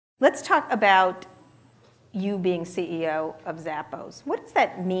let's talk about you being CEO of Zappos. What does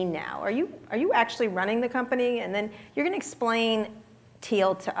that mean now? Are you actually running the company? And then you're going to explain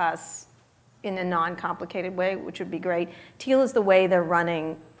Teal to us in a non-complicated way, which would be great. Teal is the way they're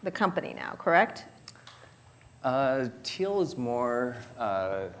running the company now, correct? Teal is more,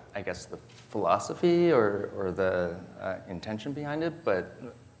 I guess, the philosophy or the intention behind it,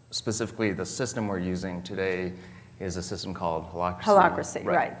 but specifically the system we're using today is a system called Holacracy. Holacracy,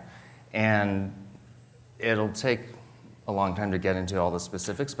 right. And it'll take a long time to get into all the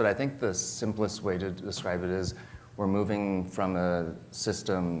specifics, but I think the simplest way to describe it is we're moving from a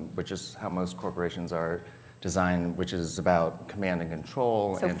system, which is how most corporations are designed, which is about command and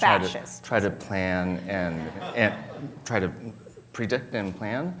control, so and try to plan and try to predict and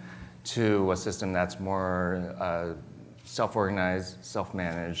plan, to a system that's more self-organized,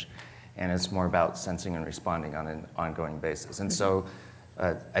 self-managed, and it's more about sensing and responding on an ongoing basis. And so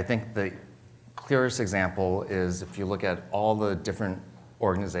I think the clearest example is if you look at all the different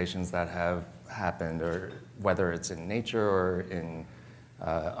organizations that have happened, or whether it's in nature or in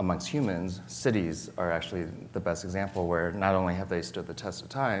amongst humans, cities are actually the best example, where not only have they stood the test of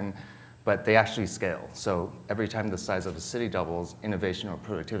time, but they actually scale. So every time the size of a city doubles, innovation or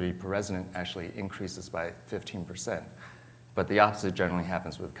productivity per resident actually increases by 15%. But the opposite generally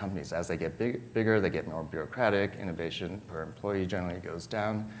happens with companies. As they get bigger, they get more bureaucratic, innovation per employee generally goes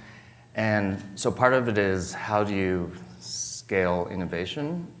down. And so part of it is, how do you scale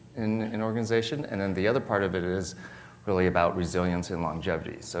innovation in an organization? And then the other part of it is really about resilience and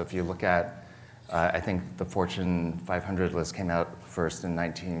longevity. So if you look at, I think the Fortune 500 list came out first in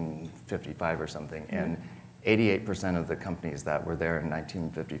 1955 or something, and 88% of the companies that were there in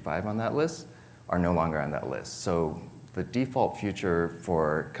 1955 on that list are no longer on that list. So the default future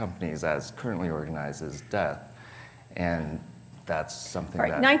for companies as currently organized is death, and that's something right,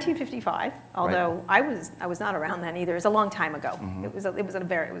 that... 1955, although right. I was not around then either. It was a long time ago. Mm-hmm.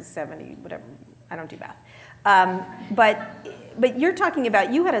 It was 70, whatever. I don't do math. But you're talking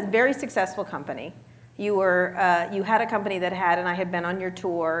about, you had a very successful company. You had a company that had, and I had been on your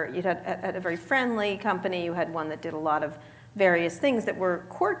tour, you had a very friendly company. You had one that did a lot of various things that were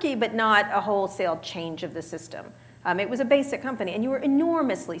quirky, but not a wholesale change of the system. It was a basic company, and you were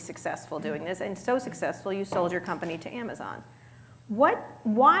enormously successful doing this, and so successful you sold your company to Amazon.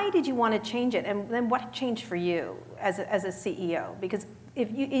 Why did you want to change it, and then what changed for you as a CEO? Because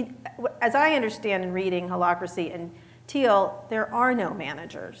as I understand in reading Holacracy and Teal, there are no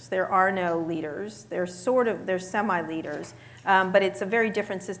managers, there are no leaders, they're semi-leaders, but it's a very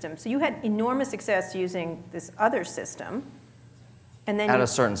different system. So you had enormous success using this other system, and then at a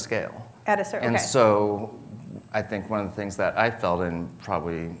certain scale. At a certain, and okay. So I think one of the things that I felt, and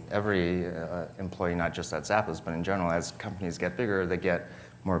probably every employee, not just at Zappos, but in general, as companies get bigger, they get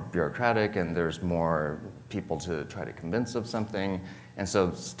more bureaucratic, and there's more people to try to convince of something. And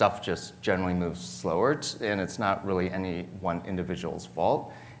so stuff just generally moves slower, and it's not really any one individual's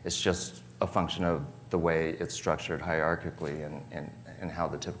fault. It's just a function of the way it's structured hierarchically and how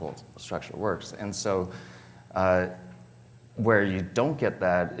the typical structure works. And so where you don't get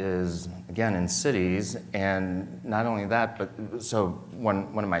that is, again, in cities, and not only that, but so one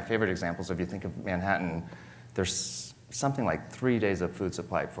of my favorite examples, if you think of Manhattan, there's something like 3 days of food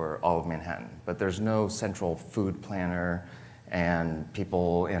supply for all of Manhattan, but there's no central food planner, and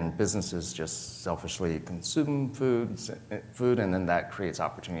people and businesses just selfishly consume food, and then that creates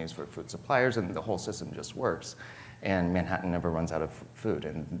opportunities for food suppliers, and the whole system just works. And Manhattan never runs out of food,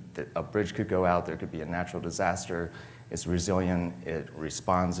 and a bridge could go out, there could be a natural disaster. It's resilient, it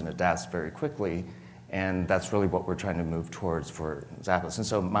responds and adapts very quickly, and that's really what we're trying to move towards for Zappos. And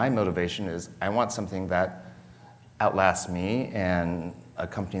so my motivation is, I want something that outlasts me and a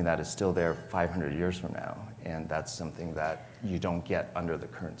company that is still there 500 years from now, and that's something that you don't get under the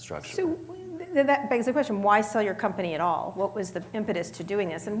current structure. So that begs the question, why sell your company at all? What was the impetus to doing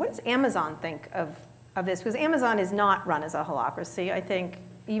this? And what does Amazon think of this? Because Amazon is not run as a holacracy. I think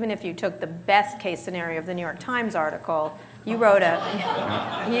even if you took the best case scenario of the New York Times article, you wrote a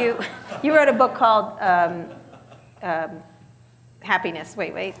book called Happiness.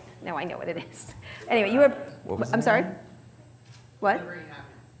 Wait. No, I know what it is. Anyway, I'm sorry? What?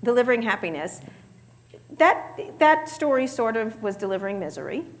 Delivering Happiness. That story sort of was delivering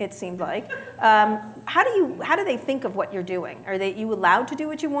misery, it seemed like. How do they think of what you're doing? Are you allowed to do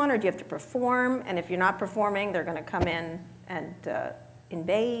what you want, or do you have to perform? And if you're not performing, they're going to come in and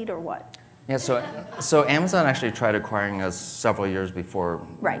invade, or what? Yeah, so Amazon actually tried acquiring us several years before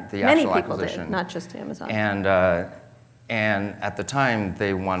right. the actual acquisition. Many people acquisition. did, not just Amazon. And at the time,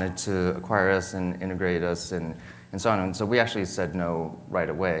 they wanted to acquire us and integrate us and and so on. And so we actually said no right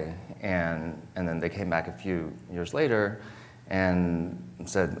away. And then they came back a few years later and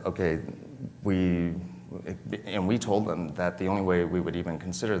said, okay, we told them that the only way we would even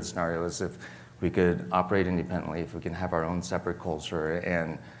consider the scenario is if we could operate independently, if we can have our own separate culture,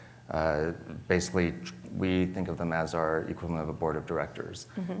 and basically we think of them as our equivalent of a board of directors.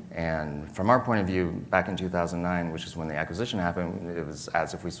 And from our point of view, back in 2009, which is when the acquisition happened, it was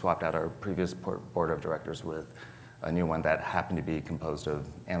as if we swapped out our previous board of directors with a new one that happened to be composed of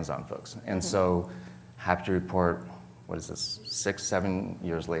Amazon folks. And so happy to report, what is this, 6, 7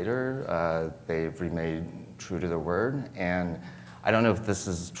 years later, they've remained true to their word. And I don't know if this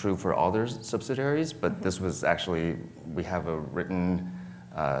is true for all their subsidiaries, but this was actually, we have a written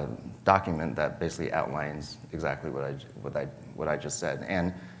document that basically outlines exactly what I just said.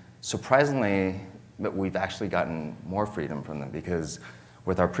 And surprisingly, but we've actually gotten more freedom from them, because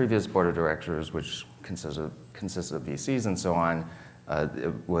with our previous board of directors, which consisted of VCs and so on,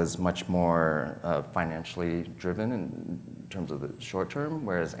 it was much more financially driven in terms of the short term,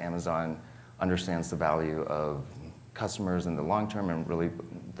 whereas Amazon understands the value of customers in the long term, and really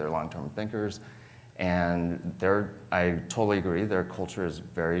they're long-term thinkers. And I totally agree, their culture is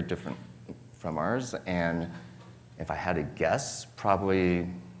very different from ours. And if I had to guess, probably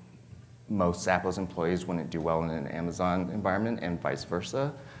most Zappos employees wouldn't do well in an Amazon environment and vice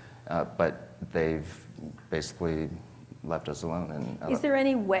versa. But they've basically left us alone. And is there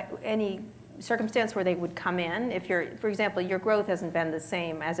any circumstance where they would come in? If for example, your growth hasn't been the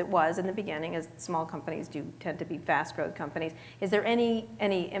same as it was in the beginning, as small companies do tend to be fast growth companies. Is there any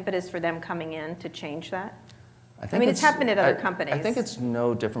impetus for them coming in to change that? I mean, it's happened at other companies. I think it's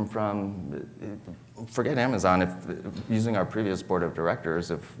no different from, forget Amazon, if using our previous board of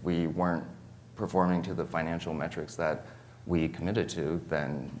directors, if we weren't performing to the financial metrics that we committed to,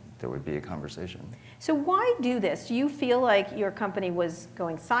 then there would be a conversation. So why do this? Do you feel like your company was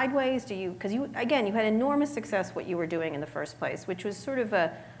going sideways? Because you had enormous success what you were doing in the first place, which was sort of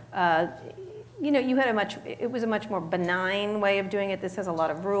it was a much more benign way of doing it. This has a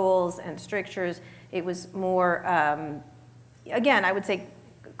lot of rules and strictures. It was more, again, I would say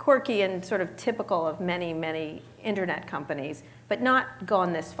quirky and sort of typical of many, many internet companies, but not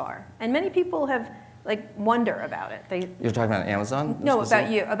gone this far. And many people have wonder about it. You're talking about Amazon? No,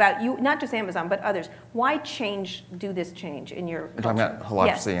 about you, not just Amazon, but others. Why do this change in your You're talking about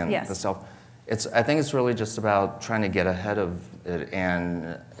holacracy and the self. I think it's really just about trying to get ahead of it.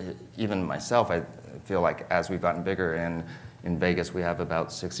 And even myself, I feel like as we've gotten bigger, and in Vegas we have about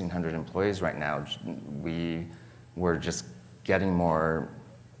 1,600 employees right now, we're just getting more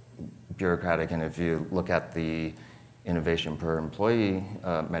bureaucratic. And if you look at the innovation per employee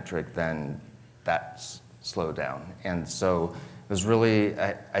metric, then that's slowed down. And so it was really,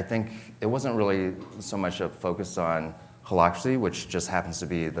 I think it wasn't really so much a focus on holacracy, which just happens to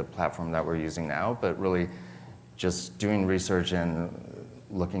be the platform that we're using now, but really just doing research and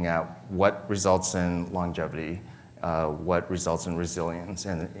looking at what results in longevity, what results in resilience.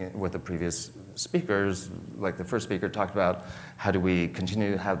 And with the previous speakers, like the first speaker talked about, how do we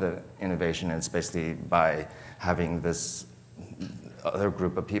continue to have the innovation? And it's basically by having this other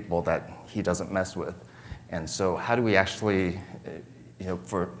group of people that he doesn't mess with. And so how do we actually,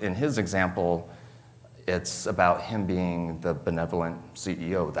 in his example, it's about him being the benevolent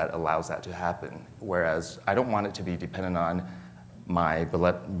CEO that allows that to happen. Whereas I don't want it to be dependent on my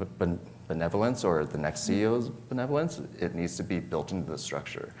benevolence or the next CEO's benevolence. It needs to be built into the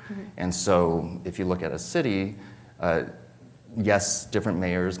structure. And so if you look at a city, yes, different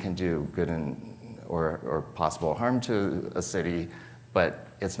mayors can do good or possible harm to a city, but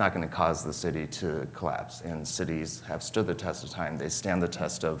it's not going to cause the city to collapse. And cities have stood the test of time. They stand the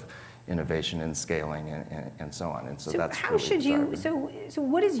test of innovation and scaling and so on. And so that's how really should you? So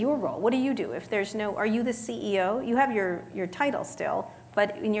what is your role? What do you do if there's no? Are you the CEO? You have your title still,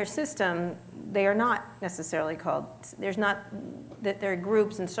 but in your system, they are not necessarily called. There are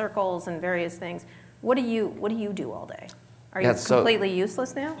groups and circles and various things. What do you do all day? Are you completely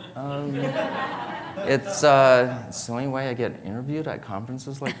useless now? It's the only way I get interviewed at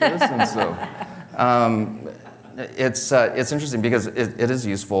conferences like this, and so it's interesting because it is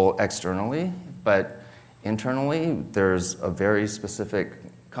useful externally, but internally there's a very specific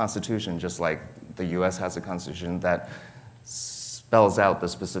constitution, just like the U.S. has a constitution that spells out the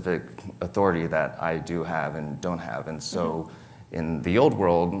specific authority that I do have and don't have, and so in the old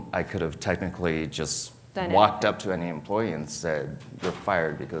world, I could have technically just walked up to any employee and said, "You're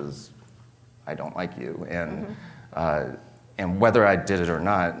fired because I don't like you," and whether I did it or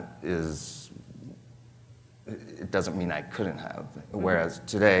not it doesn't mean I couldn't have. Whereas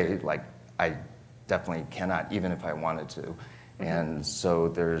today, I definitely cannot, even if I wanted to. And so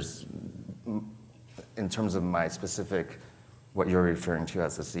there's, in terms of my specific, what you're referring to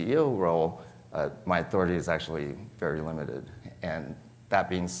as the CEO role, my authority is actually very limited. And that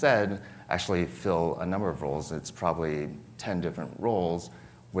being said, I actually fill a number of roles. It's probably 10 different roles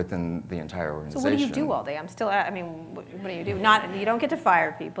within the entire organization. So what do you do all day? What do you do? You don't get to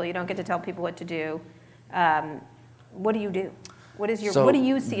fire people. You don't get to tell people what to do. What do you do? What do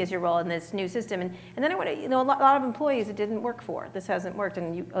you see as your role in this new system? And then a lot of employees it didn't work for. This hasn't worked,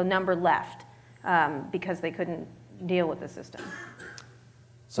 and a number left because they couldn't deal with the system.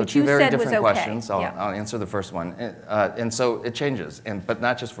 So Which two you very said was different okay. questions. I'll answer the first one. And so it changes, but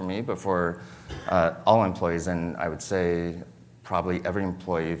not just for me, but for all employees. And I would say probably every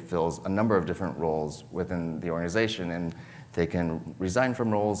employee fills a number of different roles within the organization, and they can resign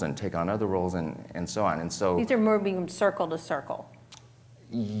from roles and take on other roles and so on. And so these are moving from circle to circle.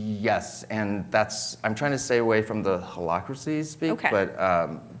 Yes, and I'm trying to stay away from the holacracy speak, Okay.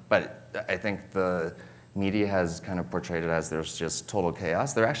 but I think the media has kind of portrayed it as there's just total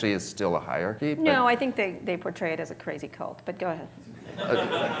chaos. There actually is still a hierarchy. No, I think they portray it as a crazy cult, but go ahead.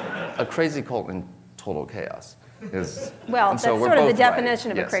 A crazy cult in total chaos is... Well, that's sort of the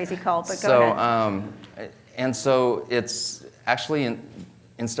definition of a crazy cult, but go ahead. And so it's actually,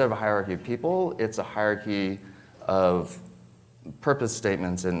 instead of a hierarchy of people, it's a hierarchy of purpose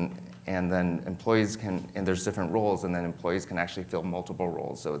statements, and then employees can, and there's different roles, and then employees can actually fill multiple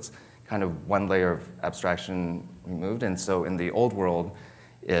roles. So it's kind of one layer of abstraction removed. And so in the old world,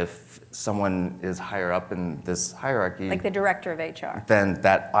 if someone is higher up in this hierarchy, like the director of HR, then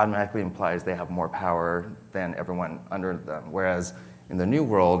that automatically implies they have more power than everyone under them. Whereas in the new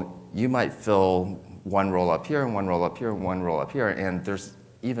world, you might fill one role up here and one role up here and one role up here, and there's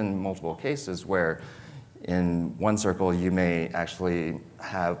even multiple cases where in one circle you may actually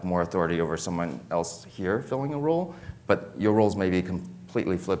have more authority over someone else here filling a role, but your roles may be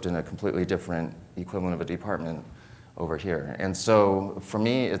completely flipped in a completely different equivalent of a department over here. And so for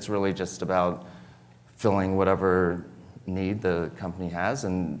me, it's really just about filling whatever need the company has,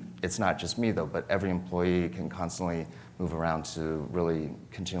 and it's not just me though, but every employee can constantly move around to really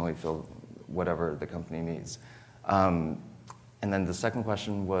continually fill whatever the company needs. And then the second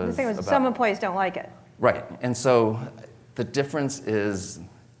question was about... some employees don't like it. Right, and so the difference is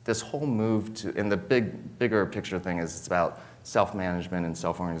this whole move to, and the bigger picture thing is it's about self-management and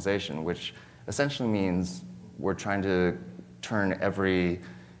self-organization, which essentially means we're trying to turn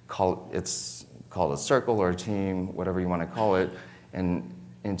it's called a circle or a team, whatever you want to call it, and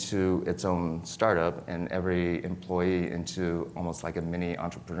into its own startup, and every employee into almost like a mini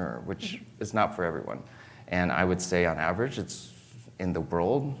entrepreneur, which is not for everyone. And I would say on average, it's in the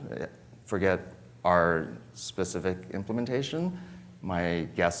world, forget our specific implementation, my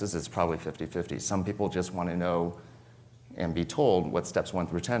guess is it's probably 50-50. Some people just want to know and be told what steps 1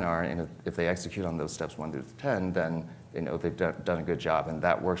 through 10 are, and if they execute on those steps 1 through 10, then they know they've done a good job. And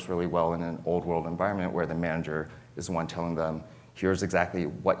that works really well in an old world environment where the manager is the one telling them, here's exactly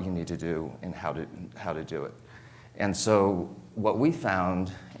what you need to do and how to do it. And so what we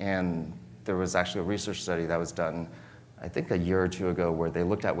found, and there was actually a research study that was done, I think a year or two ago, where they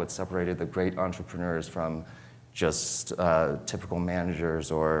looked at what separated the great entrepreneurs from just typical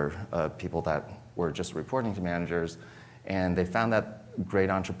managers or people that were just reporting to managers. And they found that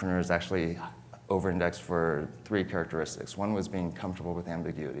great entrepreneurs actually over-indexed for 3 characteristics. One was being comfortable with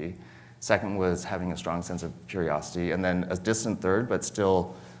ambiguity. Second was having a strong sense of curiosity. And then a distant third, but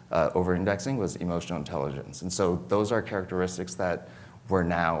still over-indexing, was emotional intelligence. And so those are characteristics that we're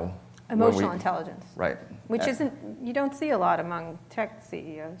now... Emotional intelligence. Right. Which you don't see a lot among tech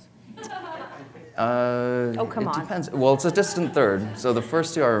CEOs. Come on. It depends. Well, it's a distant third, so the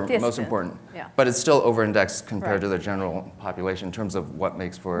first 2 are most important. Yeah. But it's still over-indexed compared to the general population in terms of what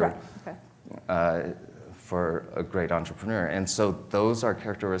makes for for a great entrepreneur. And so those are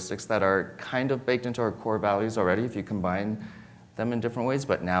characteristics that are kind of baked into our core values already if you combine them in different ways,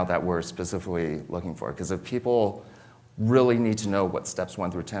 but now that we're specifically looking for. Because if people really need to know what steps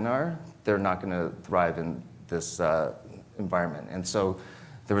 1 through 10 are, they're not going to thrive in this environment. And so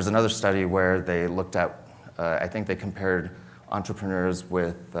there was another study where they looked at, I think they compared entrepreneurs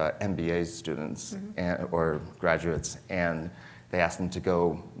with MBA students or graduates, and they asked them to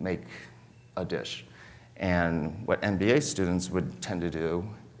go make a dish. And what MBA students would tend to do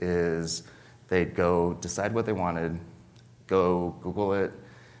is they'd go decide what they wanted, go Google it,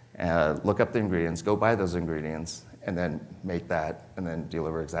 look up the ingredients, go buy those ingredients, and then make that, and then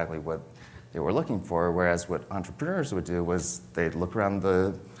deliver exactly what they were looking for. Whereas what entrepreneurs would do was they'd look around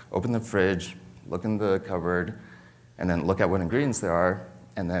open the fridge, look in the cupboard, and then look at what ingredients there are,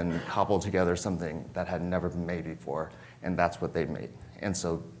 and then cobble together something that had never been made before, and that's what they made. And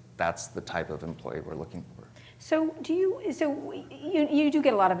so that's the type of employee we're looking for. So you do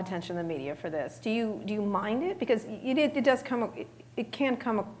get a lot of attention in the media for this. Do you mind it? Because it does come, it can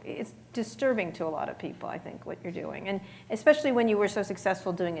come, it's disturbing to a lot of people, I think, what you're doing. And especially when you were so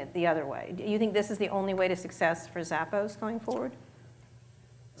successful doing it the other way. Do you think this is the only way to success for Zappos going forward?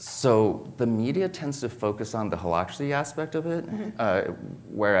 So the media tends to focus on the holacracy aspect of it,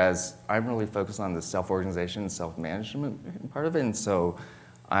 whereas I'm really focused on the self-organization, self-management part of it. And so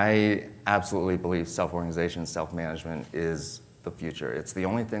I absolutely believe self-organization, self-management is the future. It's the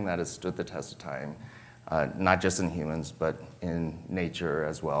only thing that has stood the test of time, not just in humans, but in nature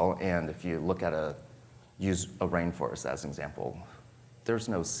as well. And if you look at use a rainforest as an example, there's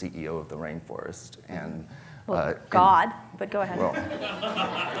no CEO of the rainforest. And God, but go ahead. Well,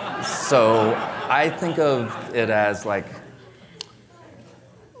 so I think of it as like,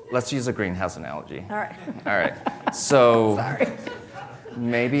 let's use a greenhouse analogy. All right. All right. So Sorry.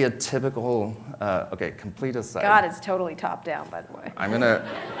 maybe a typical, okay, complete aside. God is totally top down, by the way.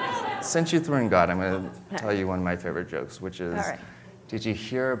 Since you threw in God, I'm going to tell you one of my favorite jokes, which is, All right. Did you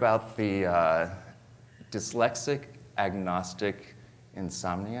hear about the dyslexic, agnostic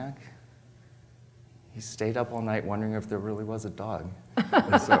insomniac? He stayed up all night wondering if there really was a dog.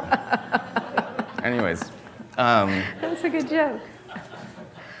 So, anyways. That's a good joke.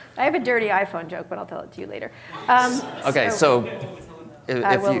 I have a dirty iPhone joke, but I'll tell it to you later. Okay, so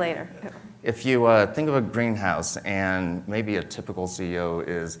I will later. If you think of a greenhouse and maybe a typical CEO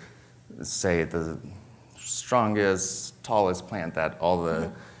is, say, the strongest, tallest plant that all the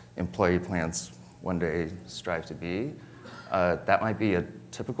employee plants one day strive to be, that might be a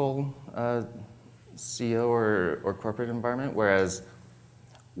typical CEO or corporate environment, whereas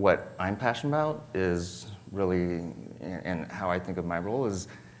what I'm passionate about is really, and how I think of my role is,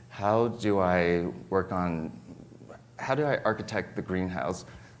 how do I architect the greenhouse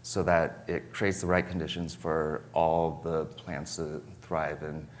so that it creates the right conditions for all the plants to thrive,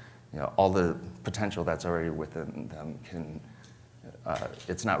 and all the potential that's already within them can,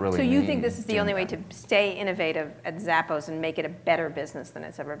 it's not really So you me think this is the doing only way that. to stay innovative at Zappos and make it a better business than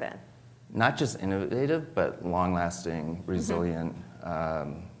it's ever been? Not just innovative, but long-lasting, resilient,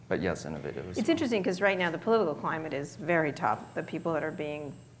 but yes, innovative. It's interesting because right now the political climate is very tough. The people that are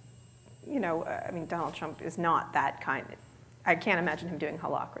being, Donald Trump is not that kind. I can't imagine him doing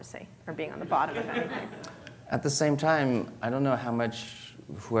holacracy or being on the bottom of anything. At the same time, I don't know how much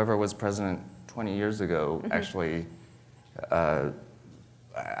whoever was president 20 years ago actually, I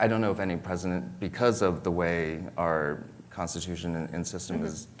don't know if any president, because of the way our Constitution and system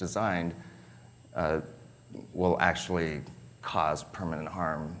is designed, will actually cause permanent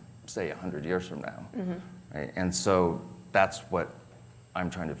harm, say, 100 years from now. Right? And so that's what I'm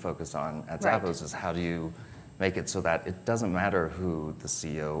trying to focus on at Zappos, is how do you make it so that it doesn't matter who the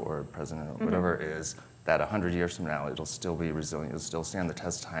CEO or president or whatever is, that 100 years from now it'll still be resilient, it'll still stand the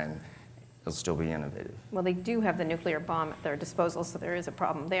test of time, it'll still be innovative. Well, they do have the nuclear bomb at their disposal, so there is a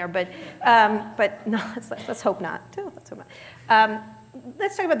problem there. But no, let's hope not. Let's hope not.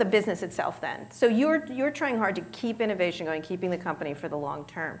 Let's talk about the business itself then. So you're trying hard to keep innovation going, keeping the company for the long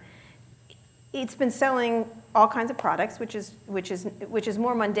term. It's been selling all kinds of products, which is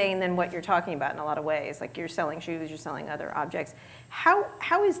more mundane than what you're talking about in a lot of ways. Like you're selling shoes, you're selling other objects.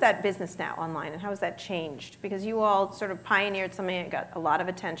 How is that business now online, and how has that changed? Because you all sort of pioneered something that got a lot of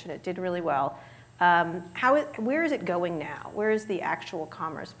attention. It did really well. Where is it going now? Where is the actual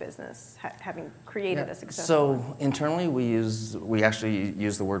commerce business, having created a successful? So internally, we actually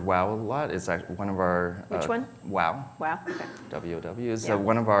use the word WOW a lot. It's actually one of our Which one? WOW. Wow. Okay. WOW. So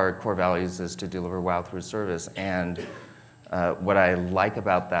one of our core values is to deliver WOW through service. And what I like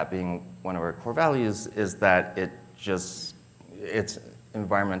about that being one of our core values is that it's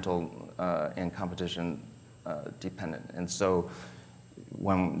environmental and competition dependent. And so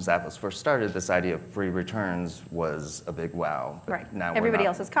when Zappos first started, this idea of free returns was a big wow. But Right. now Everybody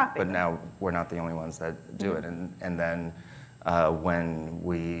else is copying. But now we're not the only ones that do it. And then when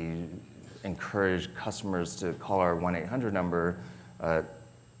we encourage customers to call our 1-800 number,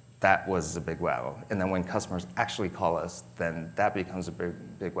 that was a big wow. And then when customers actually call us, then that becomes a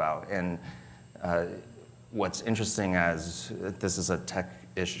big wow. And what's interesting, as this is a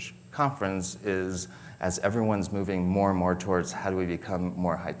tech-ish conference, is as everyone's moving more and more towards how do we become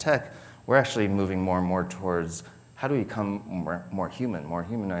more high-tech, we're actually moving more and more towards how do we become more human, more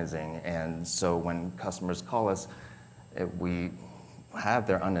humanizing. And so when customers call us, we have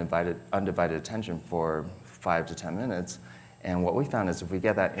their undivided attention for 5 to 10 minutes. And what we found is if we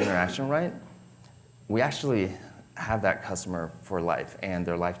get that interaction right, we actually have that customer for life, and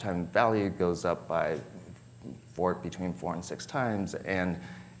their lifetime value goes up by between 4 and 6 times, and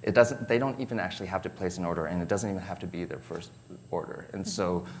they don't even actually have to place an order, and it doesn't even have to be their first order. And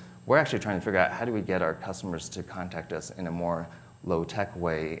so we're actually trying to figure out how do we get our customers to contact us in a more low-tech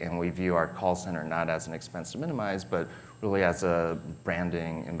way, and we view our call center not as an expense to minimize, but really as a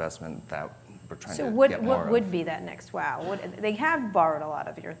branding investment that we're trying to get more of. So what would be that next wow? They have borrowed a lot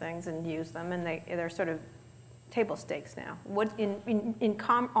of your things and used them, and they're sort of table stakes now. What in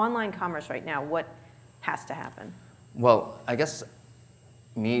online commerce right now, what has to happen? Well, I guess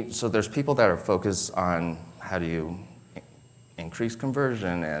so there's people that are focused on how do you increase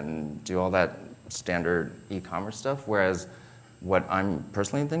conversion and do all that standard e-commerce stuff, whereas what I'm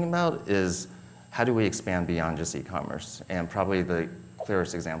personally thinking about is how do we expand beyond just e-commerce? And probably the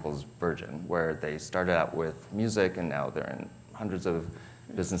clearest example is Virgin, where they started out with music and now they're in hundreds of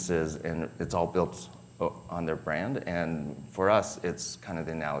businesses and it's all built on their brand. And for us, it's kind of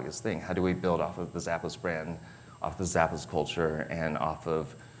the analogous thing. How do we build off of the Zappos brand, off the Zappos culture, and off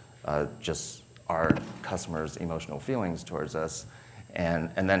of just our customers' emotional feelings towards us? And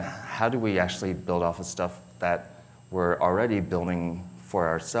then how do we actually build off of stuff that we're already building for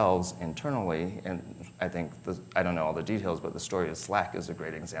ourselves internally? And I think, I don't know all the details, but the story of Slack is a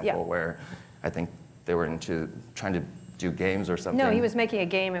great example where I think they were into trying to do games or something. No, he was making a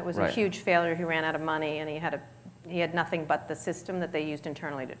game. It was a Right. huge failure. He ran out of money, and he had nothing but the system that they used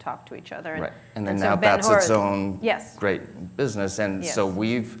internally to talk to each other. Right, and then so now Ben that's Hur- its own Yes. great business. And so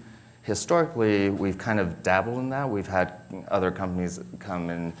Yes. historically, we've kind of dabbled in that. We've had other companies come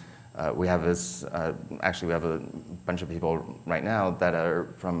and we have actually we have a bunch of people right now that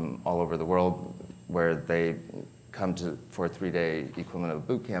are from all over the world where they come for a 3-day equivalent of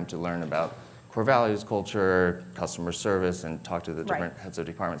boot camp to learn about core values, culture, customer service, and talk to the different heads of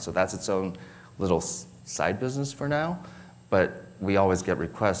departments. So that's its own little side business for now. But we always get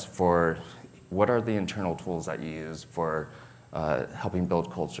requests for what are the internal tools that you use for helping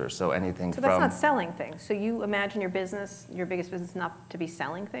build culture. So anything So from... that's not selling things. So you imagine your biggest business not to be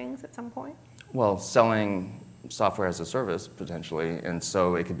selling things at some point? Well, selling software as a service, potentially. And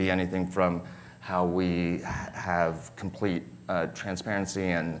so it could be anything from how we have complete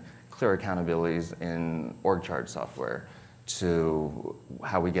transparency and clear accountabilities in org chart software to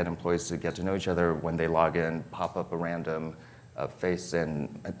how we get employees to get to know each other when they log in, pop up a random face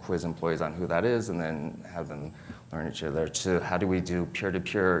and quiz employees on who that is, and then have them learn each other, to how do we do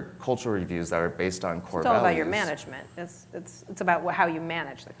peer-to-peer culture reviews that are based on core values. It's all about your management. It's about how you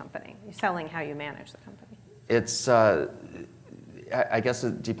manage the company. You're selling how you manage the company. It's, I guess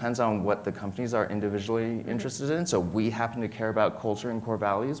it depends on what the companies are individually interested in. So we happen to care about culture and core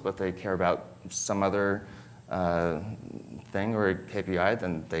values, but they care about some other thing or a KPI,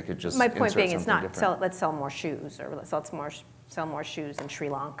 then they could just My point insert being, it's something not different. let's sell more shoes, or sell more shoes in Sri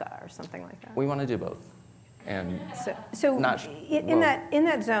Lanka, or something like that. We want to do both. And So Not- in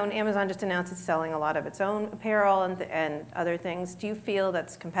that zone, Amazon just announced it's selling a lot of its own apparel and other things. Do you feel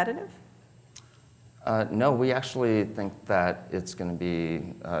that's competitive? no, we actually think that it's going to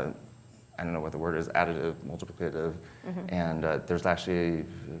be, I don't know what the word is, additive, multiplicative. And there's actually,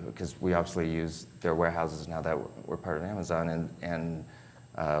 because we obviously use their warehouses now that we're part of Amazon, and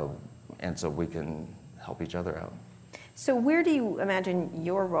so we can help each other out. So where do you imagine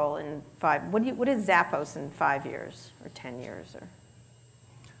your role in what is Zappos in 5 years, or 10 years, or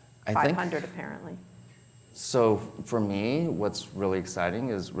I 500 apparently? So for me, what's really exciting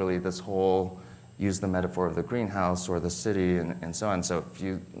is really this whole, use the metaphor of the greenhouse or the city and so on. So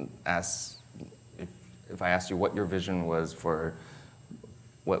if I asked you what your vision was for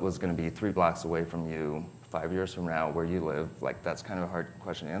what was going to be 3 blocks away from you 5 years from now where you live, like that's kind of a hard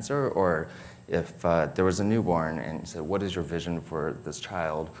question to answer. Or if there was a newborn and you said, what is your vision for this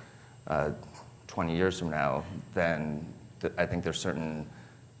child 20 years from now, then I think there's certain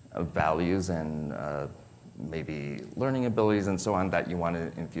values and maybe learning abilities and so on that you want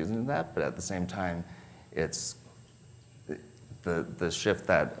to infuse into that. But at the same time, it's the shift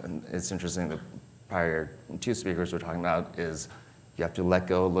that it's interesting. The prior 2 speakers were talking about is you have to let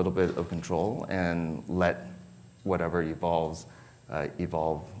go a little bit of control and let whatever evolves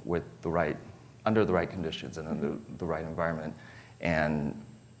evolve with under the right conditions and under the right environment. And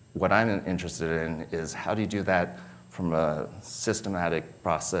what I'm interested in is how do you do that from a systematic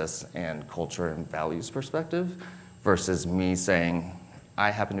process and culture and values perspective versus me saying,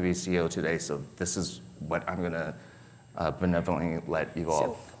 I happen to be CEO today, so this is what I'm going to benevolently let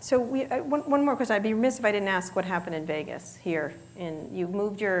evolve. So one more question. I'd be remiss if I didn't ask what happened in Vegas here. You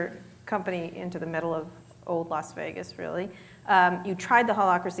moved your company into the middle of old Las Vegas, really. You tried the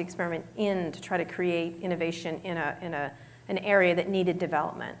holacracy experiment to try to create innovation in an area that needed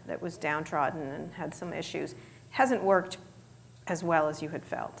development, that was downtrodden and had some issues. Hasn't worked as well as you had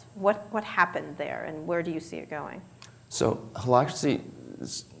felt. What happened there, and where do you see it going? So holacracy,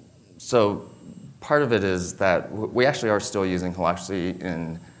 so part of it is that we actually are still using holacracy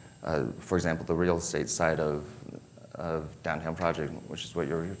in, for example, the real estate side of Downtown Project, which is what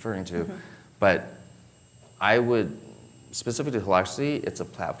you're referring to. Mm-hmm. But I would, specifically to holacracy, it's a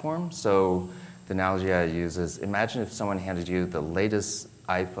platform. So the analogy I use is, imagine if someone handed you the latest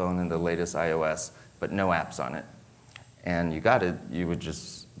iPhone and the latest iOS, but no apps on it. And you got it, you would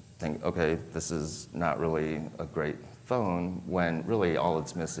just think, okay, this is not really a great phone, when really all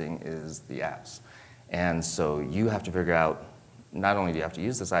it's missing is the apps. And so you have to figure out, not only do you have to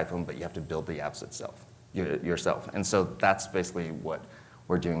use this iPhone, but you have to build the apps yourself. And so that's basically what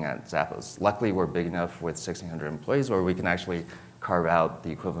we're doing at Zappos. Luckily, we're big enough with 1,600 employees where we can actually carve out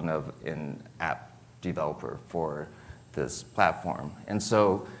the equivalent of an app developer for this platform. And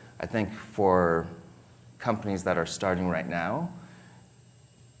so I think for companies that are starting right now,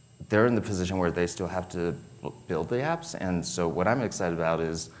 they're in the position where they still have to build the apps. And so what I'm excited about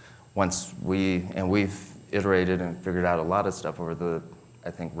is once we've iterated and figured out a lot of stuff over the,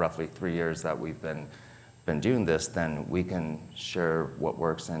 I think, roughly 3 years that we've been doing this, then we can share what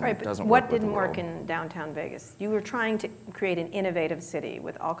works and doesn't work. What didn't work in downtown Vegas? You were trying to create an innovative city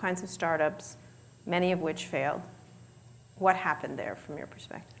with all kinds of startups, many of which failed. What happened there from your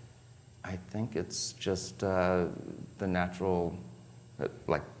perspective? I think it's just the natural,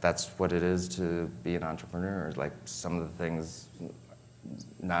 like that's what it is to be an entrepreneur. Like some of the things,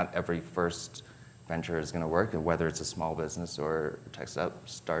 not every first venture is going to work, whether it's a small business or tech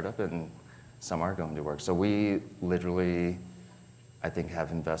startup, and some are going to work. So we literally, I think,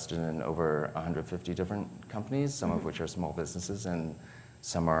 have invested in over 150 different companies, some of which are small businesses and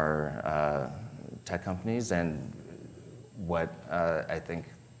some are tech companies. And what I think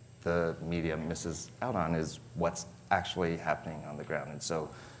the media misses out on is what's actually happening on the ground. And so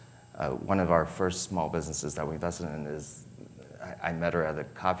one of our first small businesses that we invested in is, I met her at a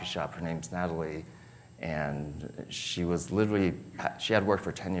coffee shop. Her name's Natalie, and she was literally, she had worked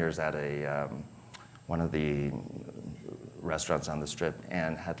for 10 years at one of the restaurants on the Strip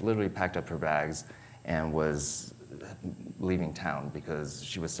and had literally packed up her bags and was leaving town because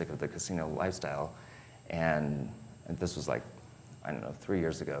she was sick of the casino lifestyle. And this was like, I don't know, 3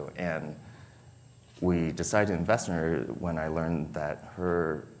 years ago. And we decided to invest in her when I learned that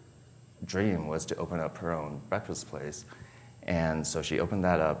her dream was to open up her own breakfast place. And so she opened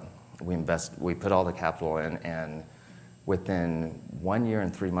that up. We put all the capital in, and within 1 year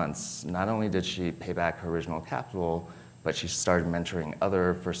and 3 months, not only did she pay back her original capital, but she started mentoring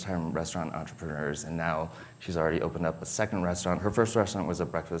other first-time restaurant entrepreneurs, and now she's already opened up a second restaurant. Her first restaurant was a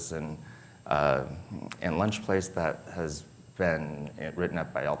breakfast and lunch place that has been written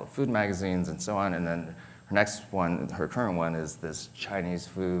up by all the food magazines and so on, and then her next one, her current one, is this Chinese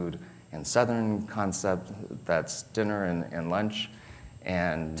food and Southern concept that's dinner and lunch.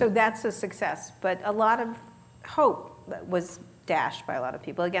 And so that's a success, but a lot of hope was dashed by a lot of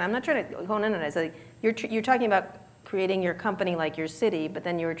people. Again, I'm not trying to hone in on it. It's like you're talking about creating your company like your city, but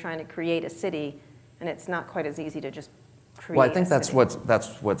then you were trying to create a city, and it's not quite as easy to just create. Well, I think that's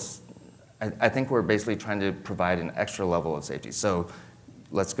what's. I think we're basically trying to provide an extra level of safety. So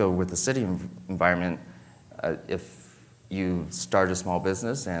let's go with the city environment. If you start a small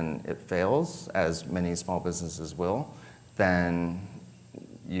business and it fails, as many small businesses will, then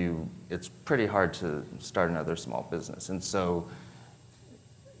it's pretty hard to start another small business. And so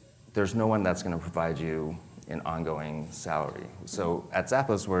there's no one that's going to provide you an ongoing salary. So at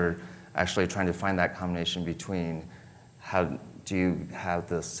Zappos, we're actually trying to find that combination between how do you have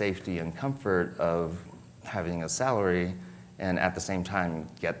the safety and comfort of having a salary and at the same time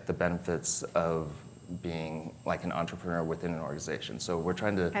get the benefits of being like an entrepreneur within an organization. So we're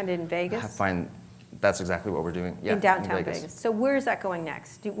trying to and in Vegas that's exactly what we're doing. Yeah, in downtown Vegas. So where is that going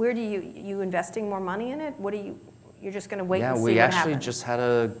next? Where do you investing more money in it? What do you're just going to wait and see what happens? Yeah, we actually just had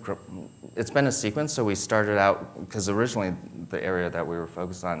it's been a sequence. So we started out, because originally the area that we were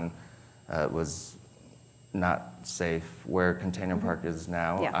focused on was not safe. Where Container Park is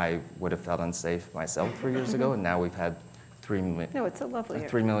now, Yeah. I would have felt unsafe myself 3 years ago, and now we've had 3 it's a lovely area.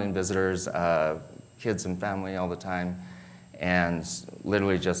 3 million visitors, kids and family all the time. And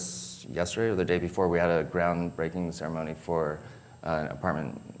literally just yesterday or the day before, we had a groundbreaking ceremony for an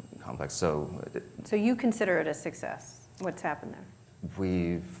apartment complex. So you consider it a success? What's happened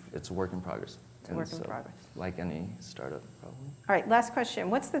there? It's a work in progress. It's a work in progress. Like any startup, probably. All right, last question.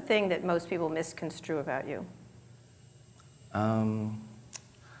 What's the thing that most people misconstrue about you? I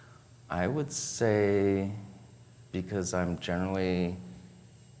would say because I'm generally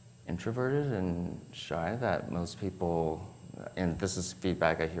introverted and shy, that most people, and this is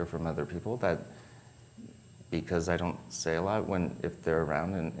feedback I hear from other people, that because I don't say a lot if they're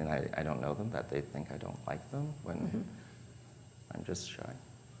around and I don't know them, that they think I don't like them when I'm just shy.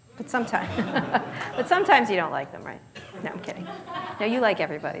 But sometimes you don't like them, right? No, I'm kidding. No, you like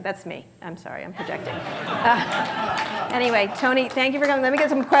everybody. That's me. I'm sorry, I'm projecting. Anyway, Tony, thank you for coming. Let me get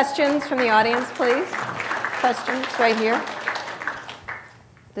some questions from the audience, please. Questions right here.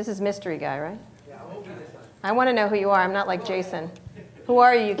 This is mystery guy, right? Yeah, I won't be this one. I want to know who you are. I'm not like Jason. Who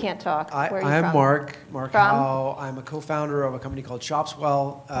are you? You can't talk. Where are you I'm from? Mark Howe. I'm a co-founder of a company called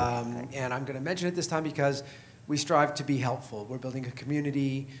Shopswell, and I'm going to mention it this time because we strive to be helpful. We're building a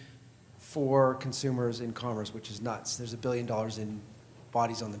community for consumers in commerce, which is nuts. There's $1 billion in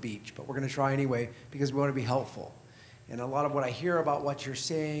bodies on the beach, but we're going to try anyway because we want to be helpful. And a lot of what I hear about what you're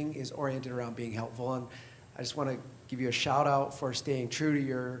saying is oriented around being helpful, and I just want to give you a shout out for staying true to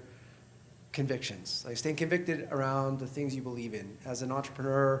your convictions, like staying convicted around the things you believe in. As an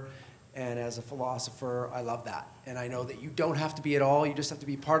entrepreneur and as a philosopher, I love that. And I know that you don't have to be it all, you just have to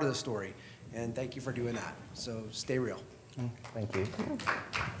be part of the story. And thank you for doing that. So stay real. Thank you.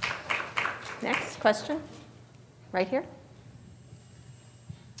 Next question. Right here.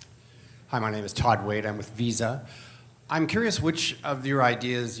 Hi, my name is Todd Wade. I'm with Visa. I'm curious which of your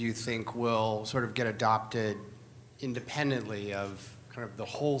ideas you think will sort of get adopted independently of kind of the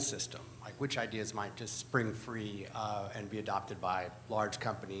whole system. Like which ideas might just spring free and be adopted by large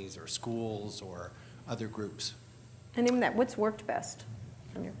companies or schools or other groups? And even that, what's worked best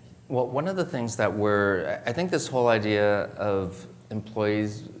from your perspective? Well, one of the things that I think this whole idea of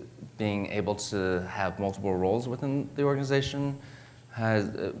employees being able to have multiple roles within the organization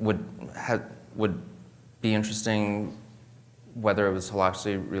would be interesting, whether it was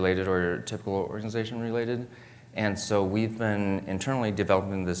Holacracy related or typical organization related. And so we've been internally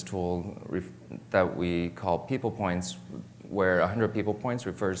developing this tool that we call People Points, where 100 People Points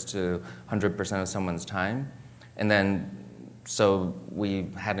refers to 100% of someone's time. And then, so we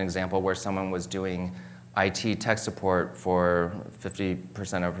had an example where someone was doing IT tech support for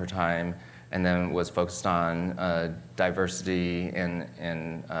 50% of her time, and then was focused on diversity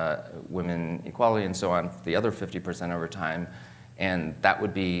and women equality and so on for the other 50% of her time. And that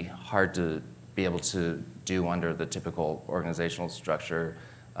would be hard to be able to do under the typical organizational structure,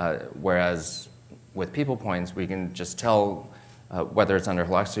 whereas with People Points, we can just tell, whether it's under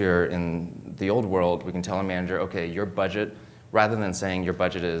Holacracy or in the old world, we can tell a manager, okay, your budget, rather than saying your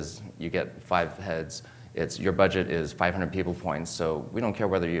budget is, you get 5 heads, it's your budget is 500 People Points, so we don't care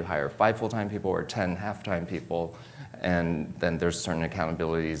whether you hire 5 full-time people or 10 half-time people, and then there's certain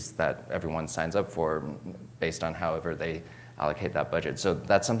accountabilities that everyone signs up for based on however they allocate that budget. So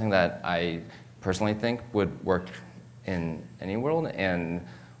that's something that I personally think would work in any world and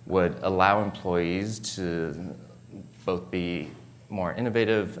would allow employees to both be more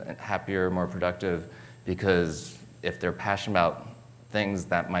innovative, and happier, more productive, because if they're passionate about things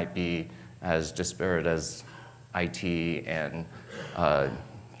that might be as disparate as IT and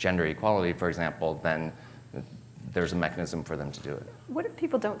gender equality, for example, then there's a mechanism for them to do it. What if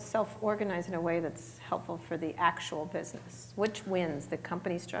people don't self-organize in a way that's helpful for the actual business? Which wins, the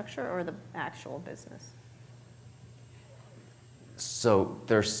company structure or the actual business? So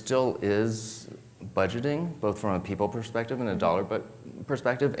there still is budgeting, both from a people perspective and a dollar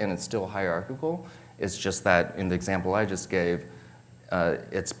perspective, and it's still hierarchical. It's just that in the example I just gave,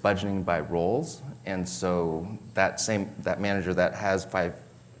 it's budgeting by roles, and so that manager that has 5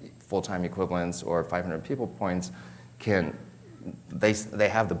 full-time equivalents or 500 People Points they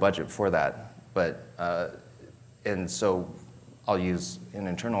have the budget for that, but and so I'll use an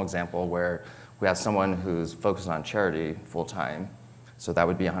internal example where we have someone who's focused on charity full-time, so that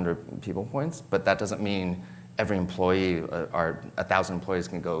would be 100 People Points, but that doesn't mean every employee or 1,000 employees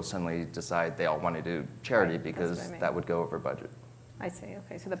can go suddenly decide they all want to do charity, right, because that would go over budget. I see,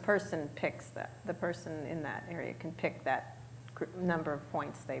 okay, so the person picks that, the person in that area can pick that number of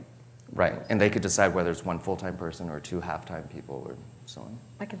points they. Right, and they could decide whether it's 1 full-time person or 2 half-time people or so on.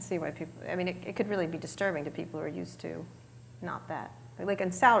 I can see why people, I mean, it could really be disturbing to people who are used to not that. Like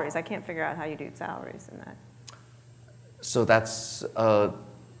in salaries, I can't figure out how you do salaries in that. So that's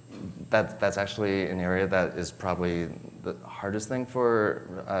actually an area that is probably the hardest thing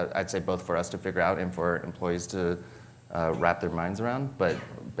for, I'd say both for us to figure out and for employees to wrap their minds around. But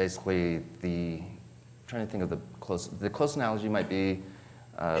basically, I'm trying to think of the close analogy might be,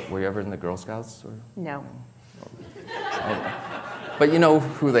 were you ever in the Girl Scouts? Or? No. but you know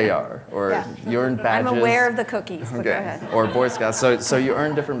who they are, or Yeah. you earn badges. I'm aware of the cookies, but go Okay. ahead. Or Boy Scouts. So you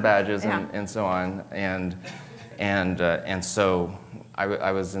earn different badges Yeah. and so on, and so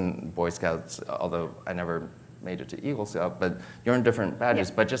I was in Boy Scouts, although I never made it to Eagle Scout. But you earn different badges.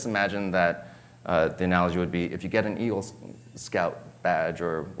 Yeah. But just imagine that the analogy would be if you get an Eagle Scout badge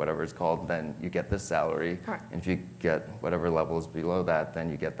or whatever it's called, then you get this salary. Correct. And if you get whatever level is below that,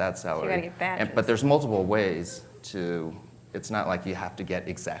 then you get that salary. gotta get badges. But there's multiple ways to. It's not like you have to get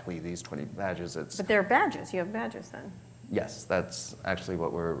exactly these 20 badges. It's But they're badges. You have badges then. yes, that's actually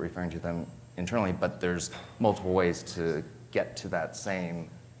what we're referring to them internally. But there's multiple ways to get to that same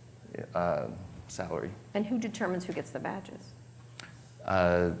salary. And who determines who gets the badges?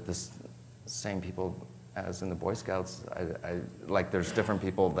 Same people as in the Boy Scouts. Like there's different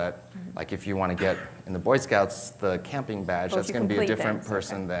people that, like if you want to get in the Boy Scouts the camping badge, Oh, that's if you going to be a complete different things,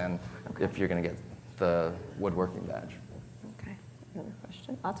 person okay. than if you're going to get the woodworking badge. Okay. Another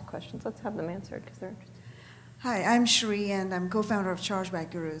question? Lots of questions. Let's have them answered because they're interesting. Hi, I'm Shri, and I'm co-founder of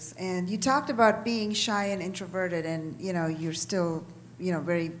Chargeback Gurus. And you talked about being shy and introverted, and you're still,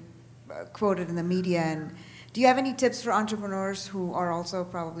 very quoted in the media. And do you have any tips for entrepreneurs who are also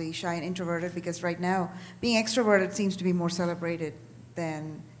probably shy and introverted? Because right now, being extroverted seems to be more celebrated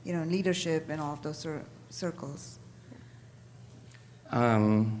than leadership and all of those circles.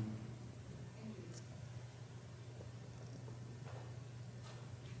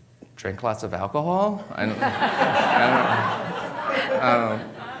 Drink lots of alcohol. I don't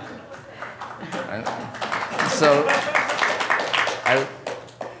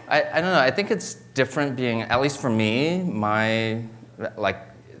don't know. I think it's different being, at least for me,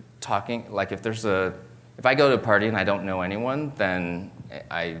 talking, if I go to a party and I don't know anyone, then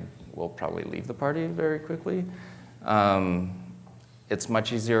I will probably leave the party very quickly. It's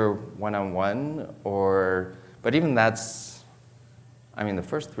much easier one-on-one, but even that's, the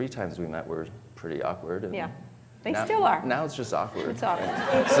first 3 times we met were pretty awkward. And Yeah. They still are. Now it's just awkward. It's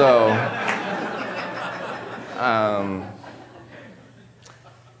awkward. So,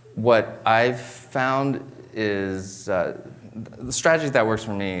 what I've found is the strategy that works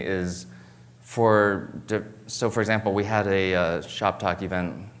for me is for example, we had a Shop Talk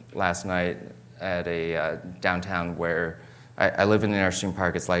event last night at a downtown where I live in the Airstream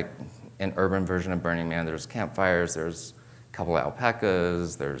Park. It's like an urban version of Burning Man. There's campfires, there's a couple of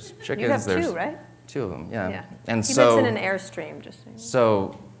alpacas, there's chickens. You have there's 2, right? 2 of them, yeah. Yeah. And You so, mentioned an Airstream, just saying.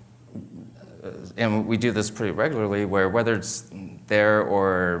 so, and we do this pretty regularly, where whether it's there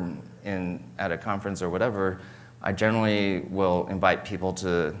or at a conference or whatever, I generally will invite people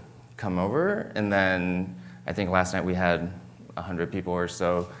to come over, and then I think last night we had 100 people or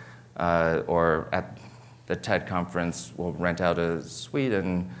so, or at the TED conference, we'll rent out a suite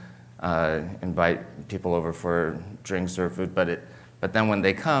and invite people over for drinks or food, but then when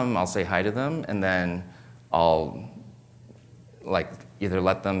they come, I'll say hi to them, and then I'll either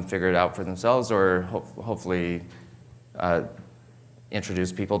let them figure it out for themselves or hopefully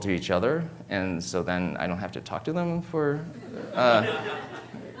introduce people to each other, and so then I don't have to talk to them for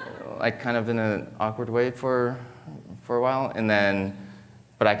kind of in an awkward way for a while, and then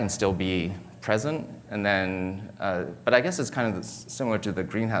but I can still be present, and then but I guess it's kind of similar to the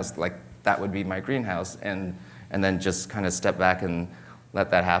greenhouse, like that would be my greenhouse, and then just kind of step back and let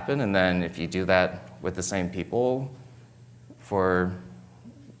that happen, and then if you do that with the same people for,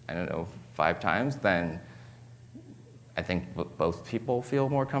 I don't know, 5 times, then I think both people feel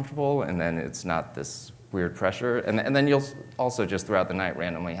more comfortable, and then it's not this weird pressure. And then you'll also just throughout the night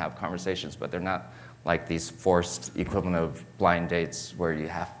randomly have conversations, but they're not like these forced equivalent of blind dates where you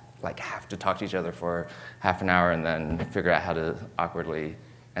have to talk to each other for half an hour and then figure out how to awkwardly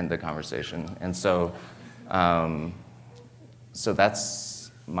end the conversation. And so, so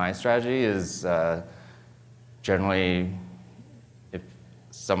that's my strategy is generally if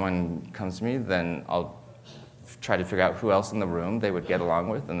someone comes to me, then I'll try to figure out who else in the room they would get along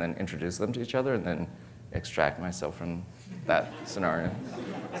with and then introduce them to each other and then extract myself from that scenario.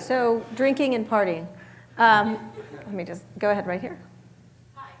 So drinking and partying. Let me just go ahead right here.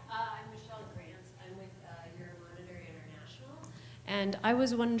 Hi, I'm Michelle Grant. I'm with Euromonitor International. And I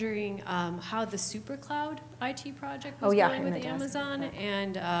was wondering how the SuperCloud IT project was Oh, yeah, going I with meant to ask Amazon about that.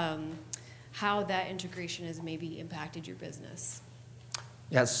 and how that integration has maybe impacted your business.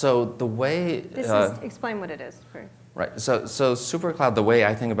 Yeah, so the way... This is, explain what it is. Right. So SuperCloud, the way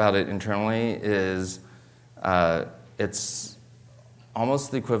I think about it internally is it's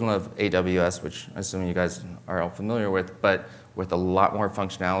almost the equivalent of AWS, which I assume you guys are all familiar with, but with a lot more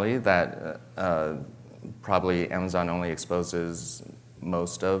functionality that probably Amazon only exposes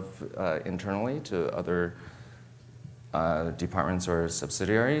most of internally to other departments or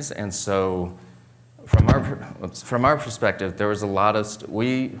subsidiaries. And so from our perspective, there was a lot of,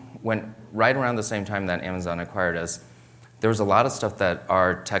 we went right around the same time that Amazon acquired us, there was a lot of stuff that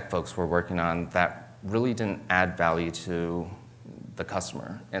our tech folks were working on that really didn't add value to the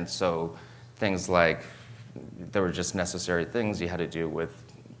customer. And so things like, there were just necessary things you had to do with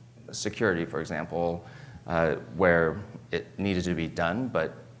security, for example, where it needed to be done,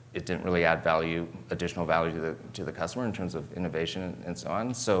 but it didn't really add value, additional value to the customer in terms of innovation and so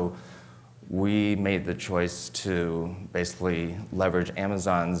on. So we made the choice to basically leverage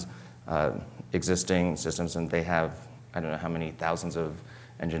Amazon's existing systems, and they have, I don't know how many thousands of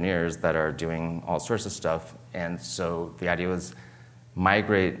engineers that are doing all sorts of stuff. And so the idea was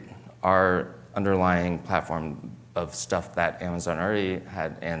migrate our underlying platform of stuff that Amazon already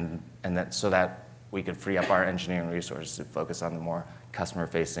had, and that so that we could free up our engineering resources to focus on the more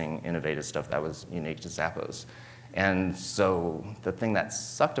customer-facing, innovative stuff that was unique to Zappos. And so the thing that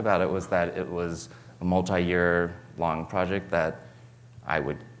sucked about it was that it was a multi-year long project that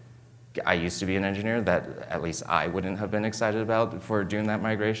I used to be an engineer that at least I wouldn't have been excited about for doing that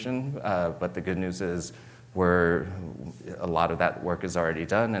migration. But the good news is a lot of that work is already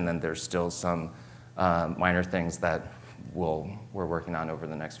done, and then there's still some minor things that we're working on over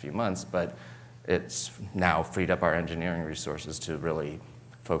the next few months. But it's now freed up our engineering resources to really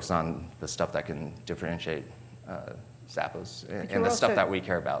focus on the stuff that can differentiate Zappos and the stuff that we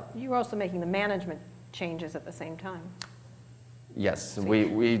care about. You were also making the management changes at the same time. Yes,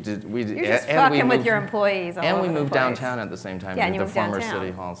 we did. You're just fucking with your employees all and over we the moved place. downtown at the same time Yeah, and to you the moved former downtown.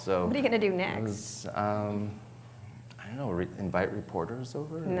 city hall. So What are you going to do it next? was, I don't know, invite reporters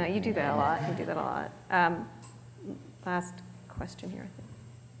over? No, you do that a lot. You do that a lot. Last question here,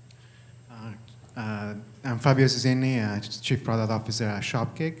 I think. I'm Fabio Cesini, Chief Product Officer at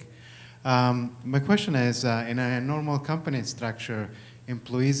Shopkick. My question is, in a normal company structure,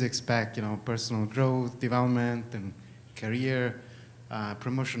 employees expect, personal growth, development, and career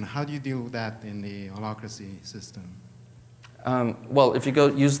promotion. How do you deal with that in the holacracy system? Well, if you go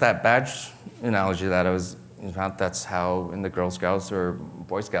use that badge analogy that I was about, that's how in the Girl Scouts or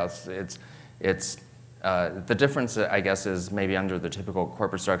Boy Scouts, it's the difference, I guess, is maybe under the typical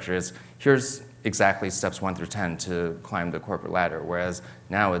corporate structure is here's exactly steps 1 through 10 to climb the corporate ladder, whereas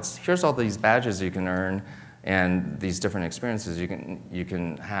now it's here's all these badges you can earn and these different experiences you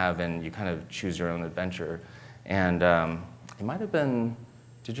can have, and you kind of choose your own adventure. And it might have been,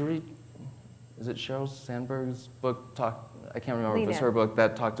 did you read, is it Sheryl Sandberg's book, I can't remember if it was her book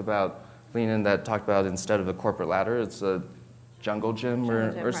that talked about, Lean In, that talked about instead of a corporate ladder, it's a jungle gym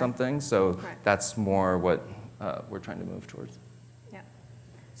or right. something. So Right. that's more what we're trying to move towards. Yeah.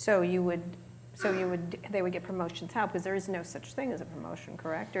 So they would get promotions. How? Because there is no such thing as a promotion,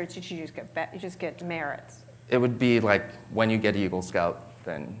 correct? Or you just get merits. It would be like when you get Eagle Scout,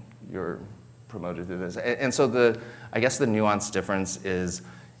 then you're promoted to this. And so I guess the nuanced difference is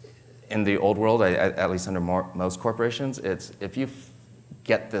in the old world, at least under most corporations, it's if you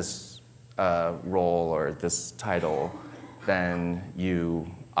get this role or this title, then you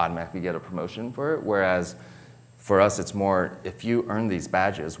automatically get a promotion for it. Whereas for us, it's more if you earn these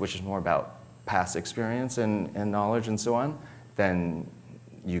badges, which is more about past experience and knowledge and so on, then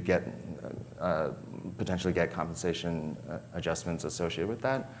you get potentially get compensation adjustments associated with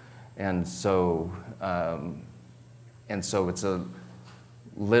that. And so it's a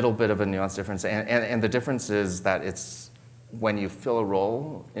little bit of a nuanced difference. And the difference is that it's when you fill a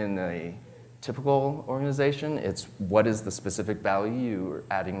role in a typical organization, it's what is the specific value you're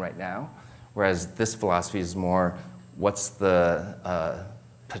adding right now, whereas this philosophy is more what's the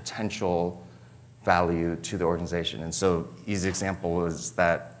potential value to the organization. And so easy example is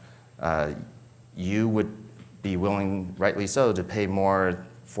that you would be willing, rightly so, to pay more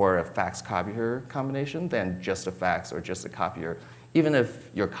for a fax copier combination than just a fax or just a copier, even if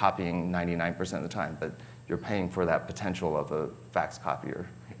you're copying 99% of the time, but you're paying for that potential of a fax copier.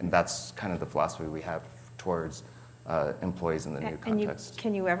 And that's kind of the philosophy we have towards employees in the new context.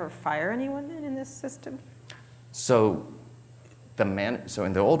 Can you ever fire anyone then in this system? So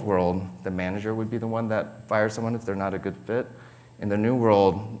in the old world, the manager would be the one that fires someone if they're not a good fit. In the new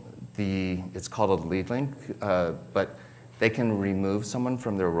world, it's called a lead link, but they can remove someone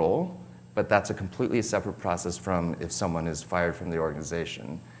from their role, but that's a completely separate process from if someone is fired from the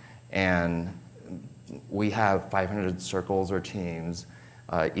organization. And we have 500 circles or teams.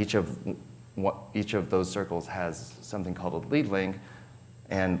 Each of those circles has something called a lead link,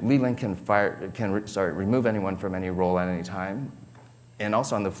 and lead link can remove anyone from any role at any time. And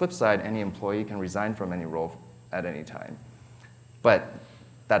also on the flip side, any employee can resign from any role at any time. But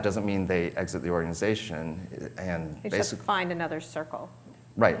that doesn't mean they exit the organization. And You just have to basically, find another circle.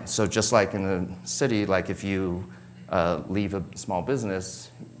 right. So just like in the city, like if you leave a small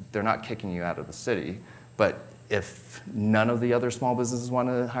business, they're not kicking you out of the city. But if none of the other small businesses want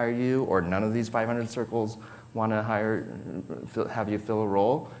to hire you, or none of these 500 circles want to have you fill a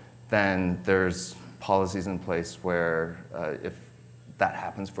role, then there's policies in place where if that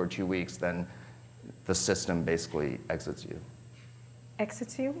happens for 2 weeks, then the system basically exits you.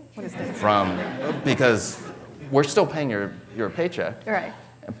 Exits you? What is that? Because we're still paying your paycheck. Right.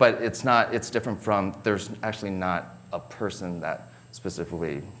 But it's different from, there's actually not a person that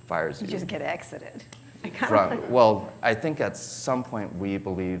specifically fires You you. just get exited. Well, I think at some point we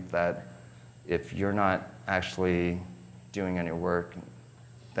believe that if you're not actually doing any work,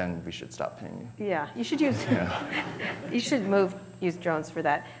 then we should stop paying you. Yeah, you should use, you should use drones for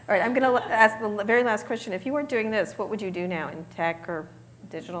that. All right, I'm going to ask the very last question. If you weren't doing this, what would you do now in tech or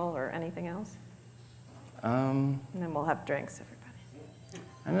digital or anything else? And then we'll have drinks, everybody.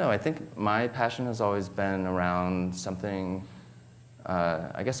 I don't know. I think my passion has always been around something,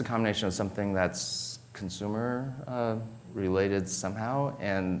 I guess a combination of something that's consumer related somehow,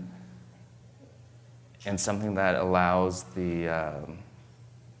 and something that allows the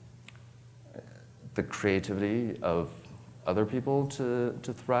creativity of other people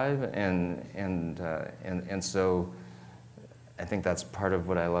to thrive, and so I think that's part of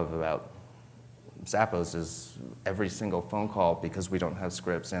what I love about Zappos is every single phone call, because we don't have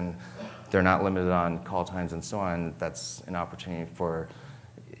scripts and they're not limited on call times and so on. That's an opportunity for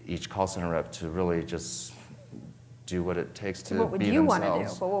each call center rep to really just do what it takes to be themselves. What would you want to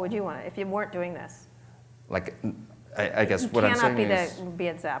do? But what would you want to, if you weren't doing this? Like, I guess what I'm saying is... You cannot be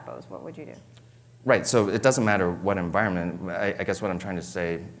at Zappos. What would you do? Right, so it doesn't matter what environment. I guess what I'm trying to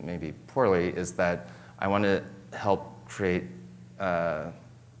say, maybe poorly, is that I want to help create,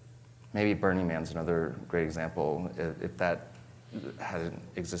 maybe Burning Man's another great example, if that hadn't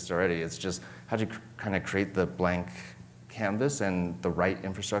existed already. It's just how do you kind of create the blank canvas and the right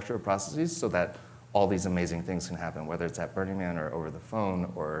infrastructure of processes so that all these amazing things can happen, whether it's at Burning Man or over the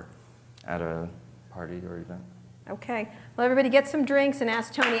phone or at a party or event. Okay. Well, everybody get some drinks and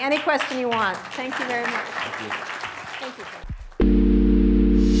ask Tony any question you want. Thank you very much. Thank you. Thank you.